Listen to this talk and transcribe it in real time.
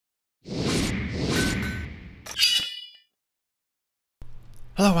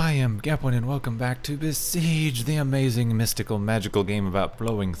Hello, I am Gapwin, and welcome back to Besiege, the amazing, mystical, magical game about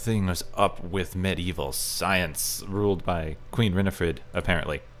blowing things up with medieval science, ruled by Queen Renifred,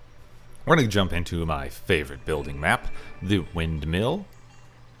 apparently. We're going to jump into my favorite building map, the windmill.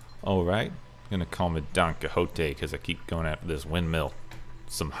 Alright, I'm going to call me Don Quixote because I keep going after this windmill.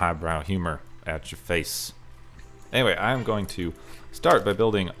 Some highbrow humor at your face. Anyway, I'm going to start by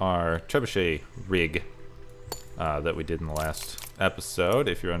building our Trebuchet rig that we did in the last episode.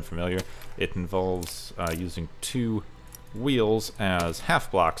 If you're unfamiliar, it involves using two wheels as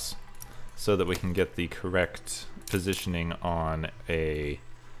half blocks so that we can get the correct positioning on a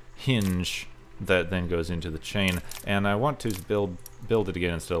hinge that then goes into the chain. And I want to build it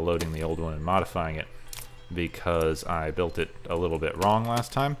again instead of loading the old one and modifying it, because I built it a little bit wrong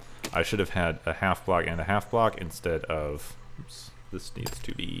last time. I should have had a half block and a half block instead of, oops, this needs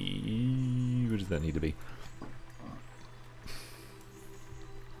to be, what does that need to be?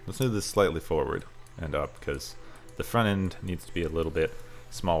 Let's move this slightly forward and up, because the front end needs to be a little bit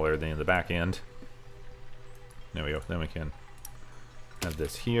smaller than the back end. There we go. Then we can have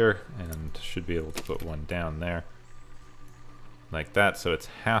this here, and should be able to put one down there. Like that, so it's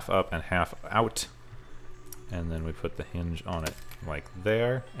half up and half out. And then we put the hinge on it like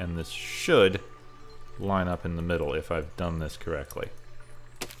there, and this should line up in the middle if I've done this correctly.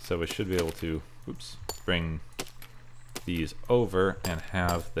 So we should be able to, oops, bring these over and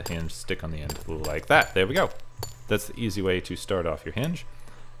have the hinge stick on the end like that. There we go. That's the easy way to start off your hinge.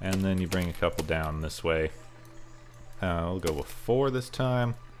 And then you bring a couple down this way. We'll go with 4 this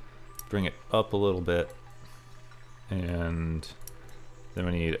time. Bring it up a little bit. And then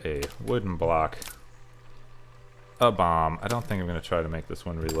we need a wooden block. A bomb. I don't think I'm going to try to make this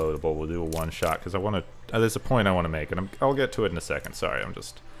one reloadable. We'll do a one shot because I want to. There's a point I want to make, and I'll get to it in a second. Sorry, I'm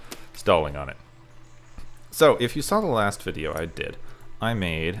just stalling on it. So, if you saw the last video I did, I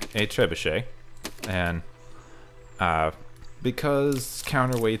made a trebuchet, and because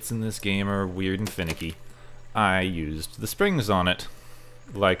counterweights in this game are weird and finicky, I used the springs on it,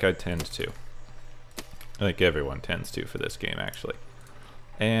 like I tend to. Like everyone tends to for this game, actually.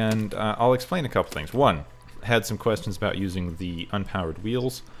 And I'll explain a couple things. One, had some questions about using the unpowered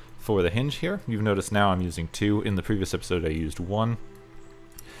wheels for the hinge here. You've noticed now I'm using 2. In the previous episode I used 1.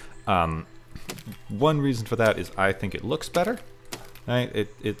 One reason for that is I think it looks better. Right?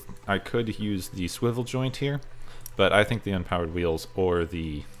 I could use the swivel joint here, but I think the unpowered wheels or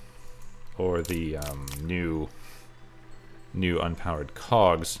the new unpowered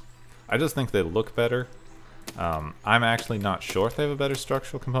cogs, I just think they look better. I'm actually not sure if they have a better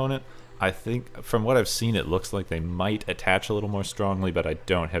structural component. I think from what I've seen it looks like they might attach a little more strongly, but I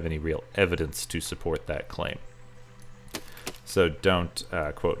don't have any real evidence to support that claim. So don't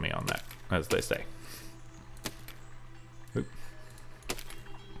quote me on that, as they say. Oop.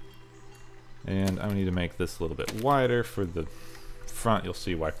 And I need to make this a little bit wider for the front. You'll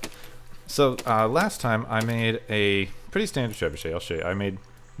see why. So last time I made a pretty standard trebuchet. I'll show you. I made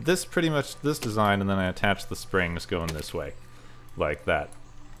this pretty much this design, and then I attached the springs going this way, like that.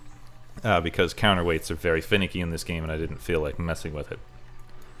 Because counterweights are very finicky in this game, and I didn't feel like messing with it.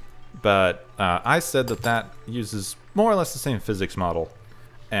 But I said that uses more or less the same physics model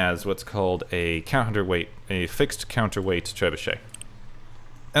as what's called a counterweight, a fixed counterweight trebuchet.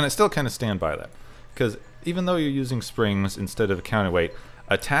 And I still kind of stand by that, because even though you're using springs instead of a counterweight,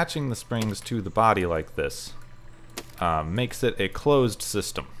 attaching the springs to the body like this makes it a closed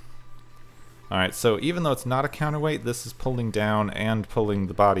system. Alright, so even though it's not a counterweight, this is pulling down and pulling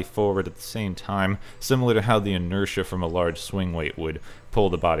the body forward at the same time, similar to how the inertia from a large swing weight would pull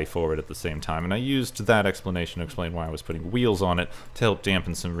the body forward at the same time. And I used that explanation to explain why I was putting wheels on it to help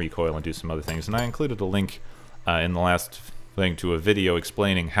dampen some recoil and do some other things. And I included a link in the last thing to a video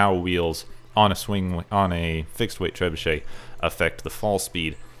explaining how wheels on a fixed weight trebuchet affect the fall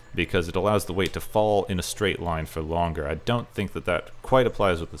speed, because it allows the weight to fall in a straight line for longer. I don't think that quite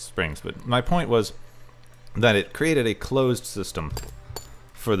applies with the springs, but my point was that it created a closed system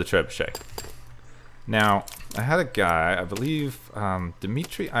for the trebuchet. Now, I had a guy, I believe,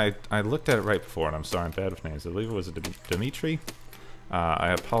 Dimitri, I looked at it right before, and I'm sorry, I'm bad with names. I believe it was Dimitri.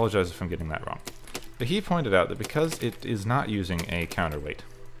 I apologize if I'm getting that wrong. But he pointed out that because it is not using a counterweight,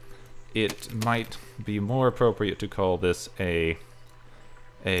 it might be more appropriate to call this a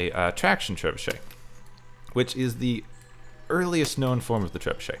traction trebuchet, which is the earliest known form of the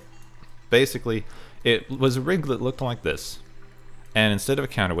trebuchet. Basically, it was a rig that looked like this, and instead of a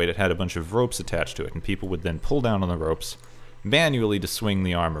counterweight, it had a bunch of ropes attached to it, and people would then pull down on the ropes manually to swing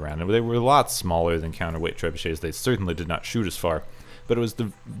the arm around. And they were a lot smaller than counterweight trebuchets. They certainly did not shoot as far, but it was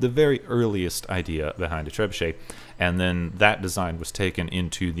the very earliest idea behind a trebuchet, and then that design was taken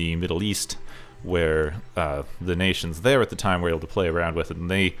into the Middle East, where the nations there at the time were able to play around with it,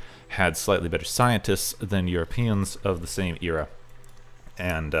 and they had slightly better scientists than Europeans of the same era,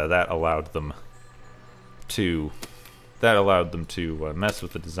 and that allowed them to mess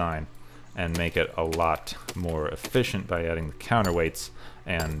with the design and make it a lot more efficient by adding the counterweights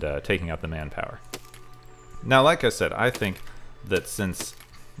and taking out the manpower. Now, like I said, I think that since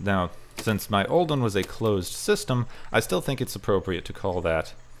my old one was a closed system, I still think it's appropriate to call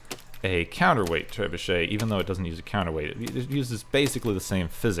that a counterweight trebuchet, even though it doesn't use a counterweight. It uses basically the same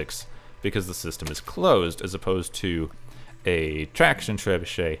physics because the system is closed, as opposed to a traction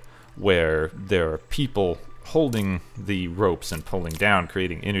trebuchet where there are people holding the ropes and pulling down,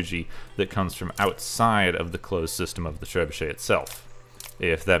 creating energy that comes from outside of the closed system of the trebuchet itself,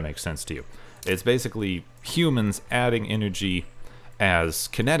 if that makes sense to you. It's basically humans adding energy as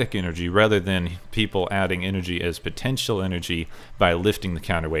kinetic energy rather than people adding energy as potential energy by lifting the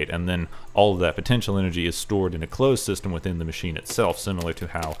counterweight, and then all of that potential energy is stored in a closed system within the machine itself, similar to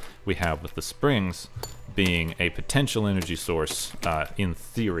how we have with the springs being a potential energy source. In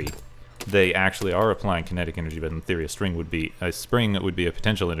theory, they actually are applying kinetic energy, but in theory a spring would be a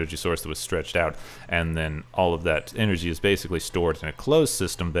potential energy source that was stretched out, and then all of that energy is basically stored in a closed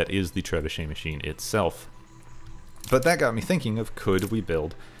system that is the trebuchet machine itself. But that got me thinking of, could we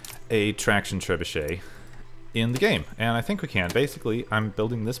build a traction trebuchet in the game? And I think we can. Basically, I'm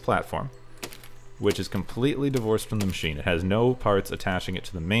building this platform, which is completely divorced from the machine. It has no parts attaching it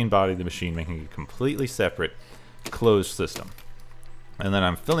to the main body of the machine, making it a completely separate, closed system. And then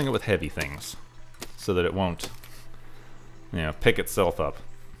I'm filling it with heavy things so that it won't, pick itself up.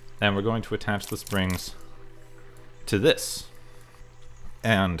 And we're going to attach the springs to this.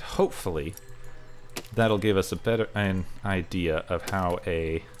 And hopefully that'll give us an idea of how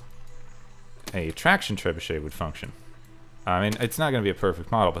a traction trebuchet would function. I mean, it's not going to be a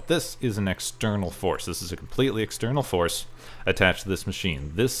perfect model, but this is an external force. This is a completely external force attached to this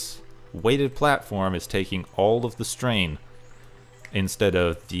machine. This weighted platform is taking all of the strain instead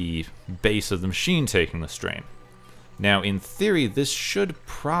of the base of the machine taking the strain. Now, in theory, this should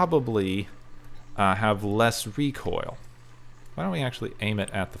probably have less recoil. Why don't we actually aim it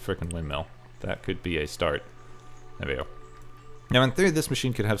at the frickin' windmill? That could be a start. There we go. Now, in theory, this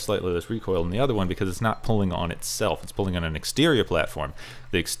machine could have slightly less recoil than the other one because it's not pulling on itself. It's pulling on an exterior platform.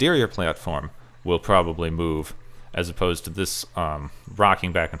 The exterior platform will probably move as opposed to this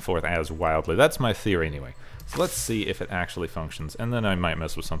rocking back and forth as wildly. That's my theory anyway. So let's see if it actually functions, and then I might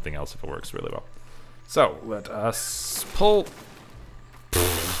mess with something else if it works really well. So, let us pull.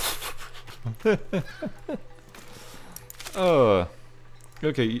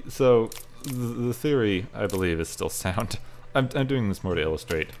 Okay, so the theory, I believe, is still sound. I'm doing this more to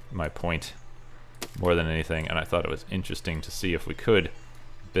illustrate my point more than anything, and I thought it was interesting to see if we could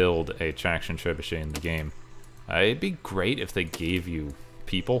build a traction trebuchet in the game. It'd be great if they gave you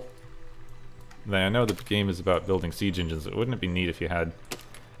people. I know the game is about building siege engines, but wouldn't it be neat if you had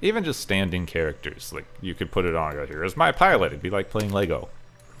even just stand-in characters? Like, you could put it on, go, here's my pilot. It'd be like playing Lego.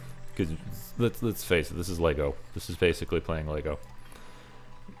 Because, let's face it, this is Lego. This is basically playing Lego.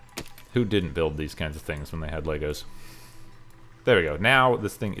 Who didn't build these kinds of things when they had Legos? There we go. Now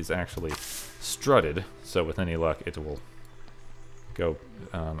this thing is actually strutted, so with any luck it will go.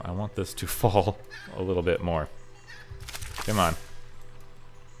 I want this to fall a little bit more. Come on.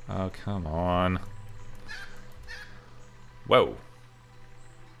 Oh, come on. Whoa.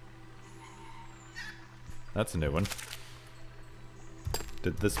 That's a new one.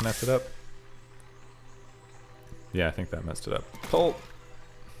 Did this mess it up? Yeah, I think that messed it up. Pull!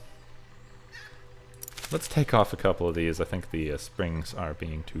 Let's take off a couple of these. I think the springs are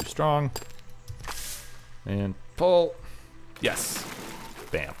being too strong. And pull! Yes!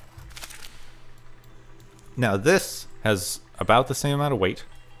 Bam. Now this has about the same amount of weight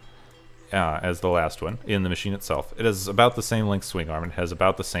as the last one in the machine itself. It has about the same length swing arm and it has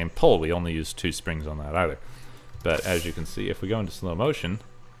about the same pull. We only used 2 springs on that either. But as you can see, if we go into slow motion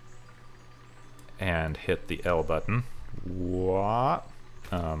and hit the L button, what?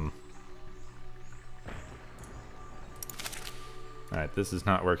 Alright, this is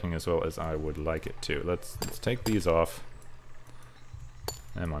not working as well as I would like it to. Let's take these off.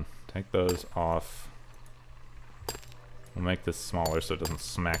 Come on, take those off. We'll make this smaller so it doesn't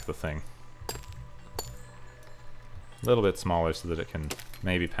smack the thing. A little bit smaller so that it can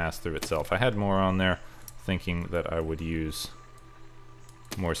maybe pass through itself. I had more on there thinking that I would use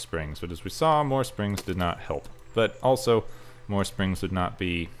more springs, but as we saw, more springs did not help. But also, more springs would not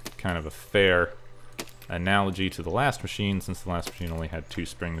be kind of a fair analogy to the last machine, since the last machine only had 2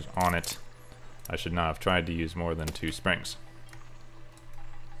 springs on it, I should not have tried to use more than 2 springs.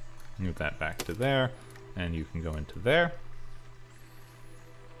 Move that back to there, and you can go into there.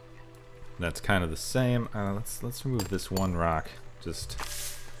 That's kind of the same. Let's remove this one rock, just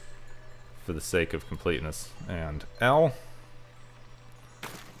for the sake of completeness. And L.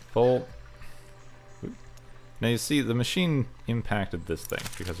 Pull. Oop. Now you see, the machine impacted this thing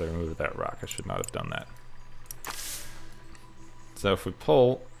because I removed that rock. I should not have done that. So if we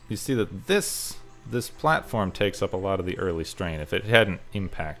pull, you see that this platform takes up a lot of the early strain. If it hadn't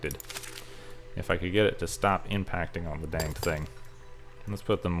impacted, if I could get it to stop impacting on the danged thing. Let's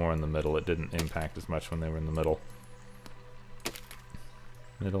put them more in the middle. It didn't impact as much when they were in the middle.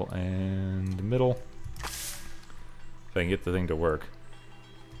 Middle and middle. If I can get the thing to work.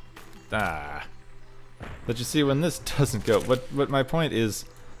 Ah. But you see, when this doesn't go, what my point is,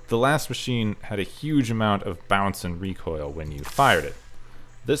 the last machine had a huge amount of bounce and recoil when you fired it.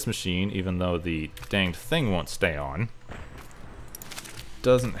 This machine, even though the danged thing won't stay on,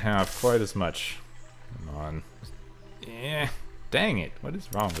 doesn't have quite as much. Come on. Yeah. Dang it. What is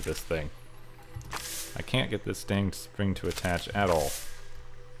wrong with this thing? I can't get this danged spring to attach at all.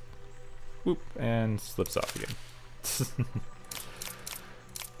 Whoop, and slips off again.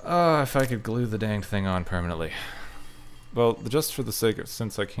 Oh, if I could glue the danged thing on permanently. Well, just for the sake of,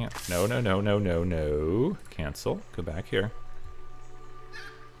 since I can't. No, no, no, no, no, no. Cancel. Go back here.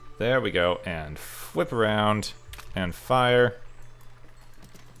 There we go. And whip around and fire.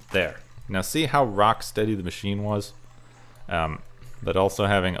 There. Now see how rock steady the machine was? But also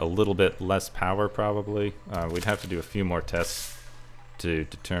having a little bit less power probably. We'd have to do a few more tests to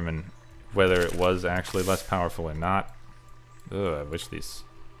determine whether it was actually less powerful or not. Ugh, I wish these...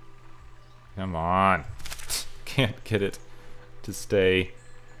 Come on. Can't get it to stay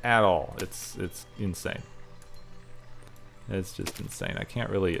at all. It's insane. It's just insane. I can't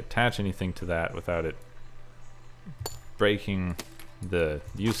really attach anything to that without it breaking the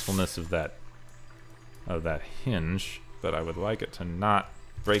usefulness of that hinge, but I would like it to not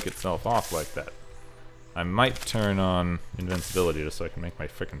break itself off like that. I might turn on invincibility just so I can make my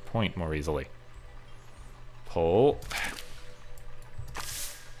frickin' point more easily. Pull.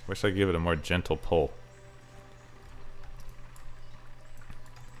 Wish I could give it a more gentle pull.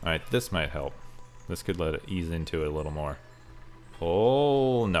 Alright, this might help. This could let it ease into it a little more.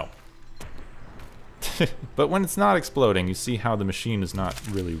 Pull. No. But when it's not exploding, you see how the machine is not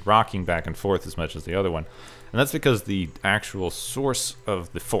really rocking back and forth as much as the other one. And that's because the actual source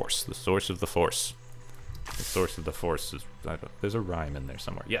of the force, the source of the force is, there's a rhyme in there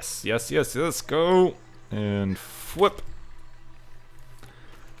somewhere. Yes, yes, yes, let's go. And whoop.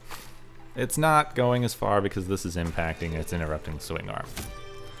 It's not going as far because this is impacting, it's interrupting the swing arm.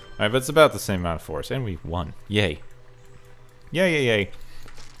 Alright, but it's about the same amount of force, and we won. Yay. Yay, yay, yay.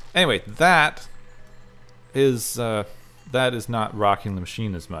 Anyway, that is not rocking the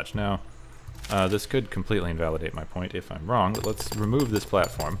machine as much. Now, this could completely invalidate my point if I'm wrong, but let's remove this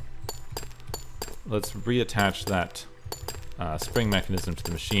platform. Let's reattach that spring mechanism to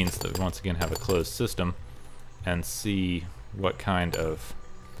the machine so that we once again have a closed system and see what kind of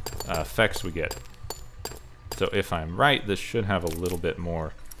effects we get. So if I'm right, this should have a little bit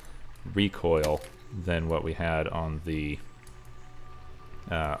more recoil than what we had on the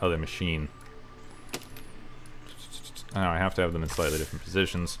other machine. I have to have them in slightly different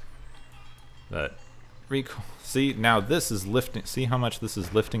positions. But recoil. See, now this is lifting. See how much this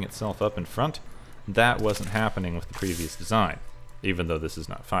is lifting itself up in front? That wasn't happening with the previous design, even though this is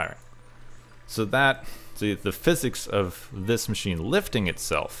not firing. So that, see, the physics of this machine lifting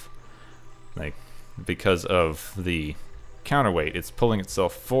itself, like, because of the counterweight, it's pulling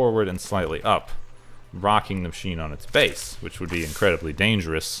itself forward and slightly up, rocking the machine on its base, which would be incredibly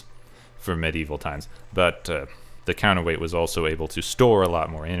dangerous for medieval times. But the counterweight was also able to store a lot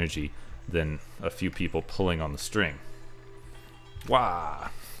more energy than a few people pulling on the string. Wah!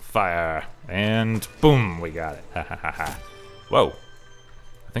 Fire! And boom! We got it. Ha ha ha ha. Whoa!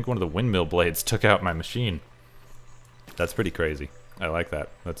 I think one of the windmill blades took out my machine. That's pretty crazy. I like that.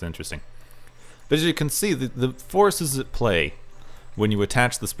 That's interesting. But as you can see, the forces at play when you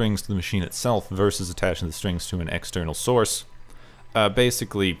attach the springs to the machine itself versus attaching the strings to an external source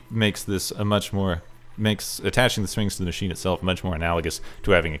basically makes this a much more... makes attaching the strings to the machine itself much more analogous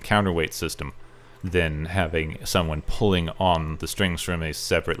to having a counterweight system than having someone pulling on the strings from a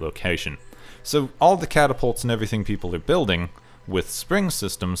separate location. So all the catapults and everything people are building with spring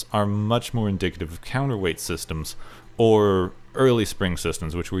systems are much more indicative of counterweight systems or early spring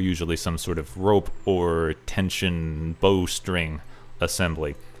systems, which were usually some sort of rope or tension bowstring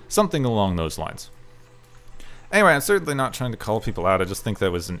assembly. Something along those lines. Anyway, I'm certainly not trying to call people out. I just think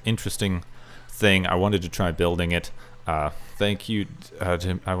that was an interesting thing. I wanted to try building it. Thank you,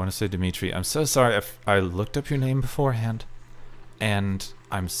 I want to say Dimitri. I'm so sorry if I looked up your name beforehand, and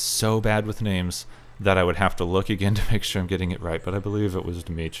I'm so bad with names that I would have to look again to make sure I'm getting it right, but I believe it was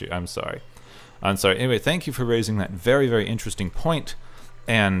Dimitri. I'm sorry. I'm sorry. Anyway, thank you for raising that very, very interesting point,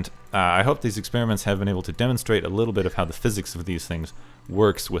 and I hope these experiments have been able to demonstrate a little bit of how the physics of these things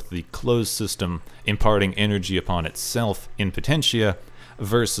works with the closed system imparting energy upon itself in potentia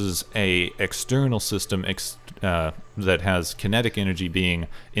versus a external system that has kinetic energy being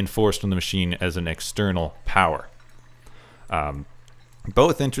enforced on the machine as an external power.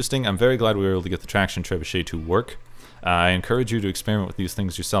 Both interesting. I'm very glad we were able to get the traction trebuchet to work. I encourage you to experiment with these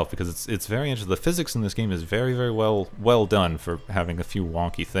things yourself because it's very interesting. The physics in this game is very, very well done for having a few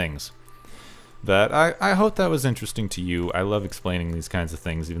wonky things. But I hope that was interesting to you. I love explaining these kinds of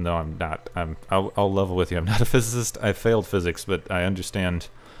things, even though I'll level with you. I'm not a physicist. I failed physics, but I understand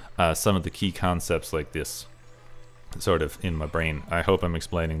some of the key concepts like this sort of in my brain. I hope I'm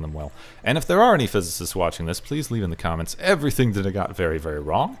explaining them well. And if there are any physicists watching this, please leave in the comments everything that I got very, very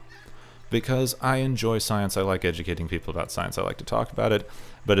wrong, because I enjoy science. I like educating people about science. I like to talk about it.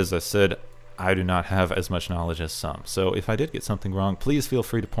 But as I said, I do not have as much knowledge as some. So if I did get something wrong, please feel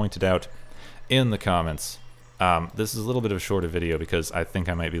free to point it out in the comments. This is a little bit of a shorter video because I think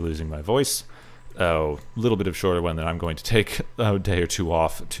I might be losing my voice. A little bit of shorter one that I'm going to take a day or two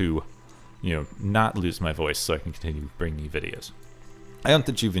off to, not lose my voice so I can continue bringing you videos. I hope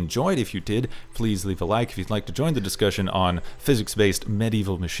that you've enjoyed. If you did, please leave a like. If you'd like to join the discussion on physics-based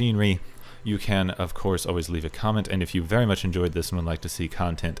medieval machinery, you can, of course, always leave a comment. And if you very much enjoyed this and would like to see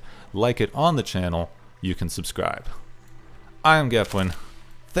content like it on the channel, you can subscribe. I am Gepwin.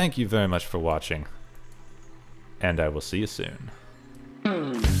 Thank you very much for watching, and I will see you soon.